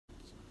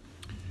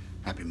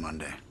Happy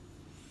Monday.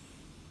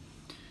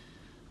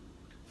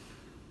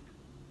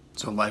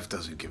 So life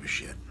doesn't give a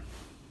shit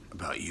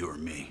about you or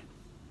me.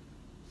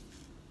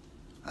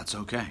 That's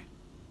okay.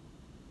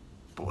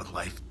 But what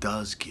life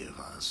does give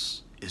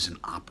us is an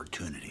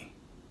opportunity.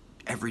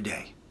 Every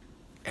day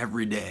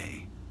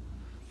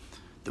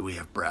that we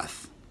have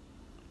breath.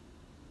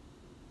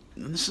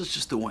 And this is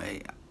just the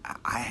way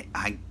I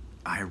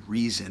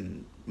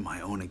reason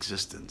my own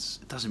existence.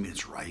 It doesn't mean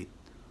it's right.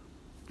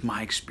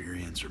 My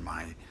experience or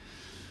my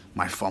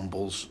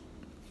fumbles.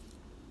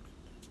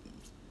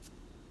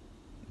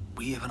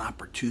 We have an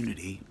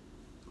opportunity.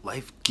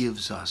 Life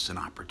gives us an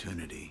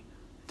opportunity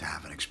to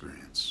have an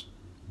experience.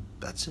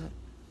 That's it.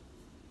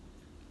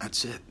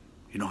 That's it.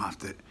 You don't have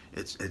to,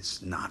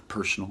 it's not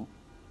personal.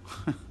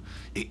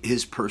 It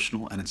is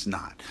personal and it's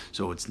not.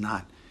 So it's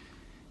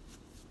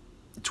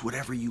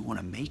whatever you want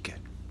to make it.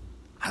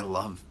 I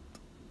love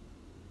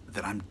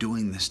that I'm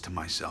doing this to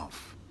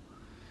myself.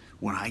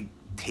 When I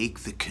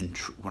take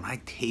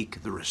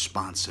the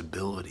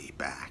responsibility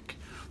back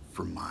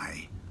for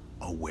my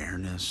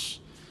awareness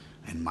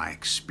and my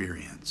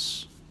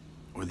experience,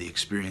 or the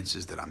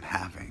experiences that I'm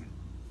having,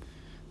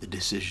 the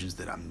decisions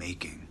that I'm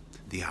making,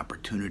 the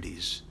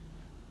opportunities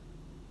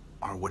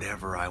are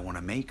whatever I want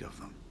to make of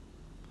them.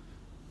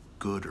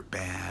 Good or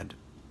bad,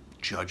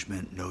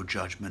 judgment, no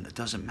judgment, it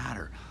doesn't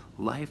matter.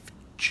 Life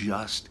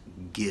just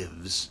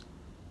gives.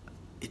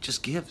 It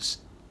just gives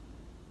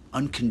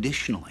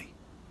unconditionally.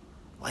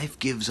 Life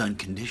gives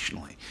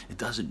unconditionally. It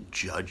doesn't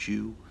judge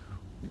you.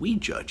 We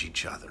judge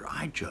each other.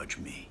 I judge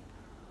me.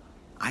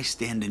 I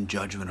stand in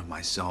judgment of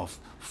myself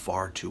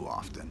far too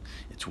often.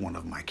 It's one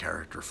of my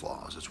character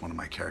flaws. It's one of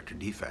my character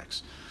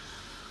defects.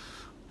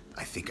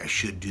 I think I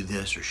should do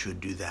this or should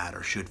do that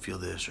or should feel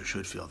this or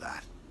should feel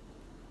that.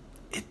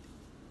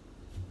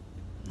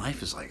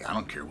 Life is like, I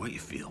don't care what you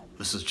feel.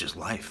 This is just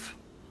life.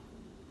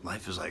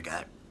 Life is like,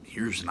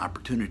 here's an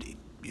opportunity.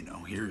 You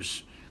know,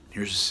 here's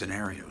a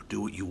scenario.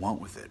 Do what you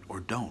want with it, or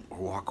don't, or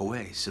walk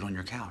away. Sit on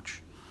your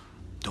couch.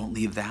 Don't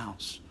leave the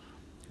house.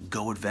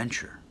 Go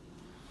adventure.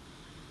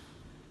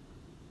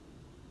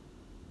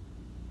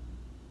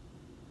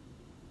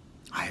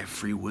 I have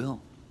free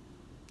will.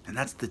 And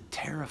that's the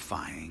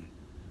terrifying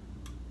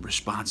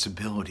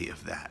responsibility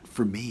of that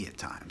for me at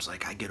times.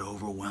 Like, I get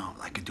overwhelmed.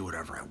 I can do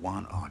whatever I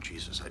want. Oh,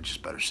 Jesus, I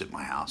just better sit in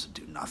my house and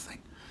do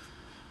nothing.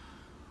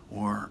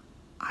 Or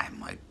I'm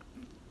like,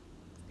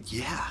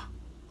 yeah,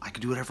 I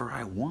can do whatever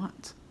I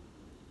want.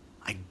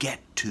 I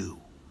get to.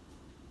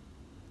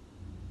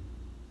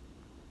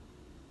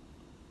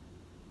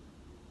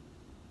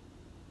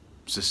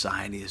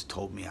 Society has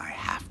told me I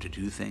have to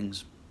do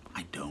things.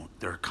 I don't.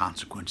 There are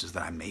consequences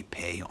that I may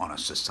pay on a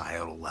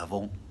societal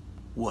level.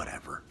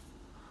 Whatever.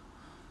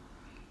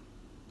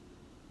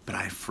 But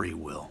I have free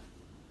will.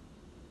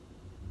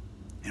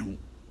 And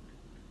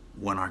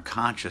when our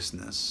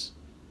consciousness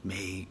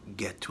may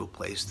get to a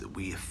place that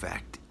we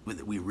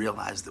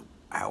realize that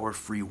our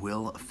free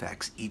will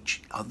affects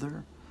each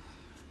other,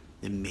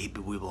 then maybe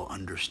we will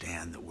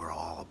understand that we're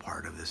all a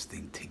part of this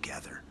thing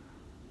together.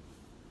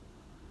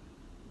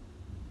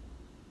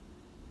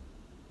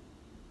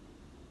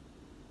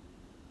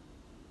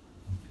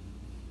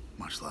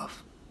 Much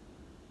love.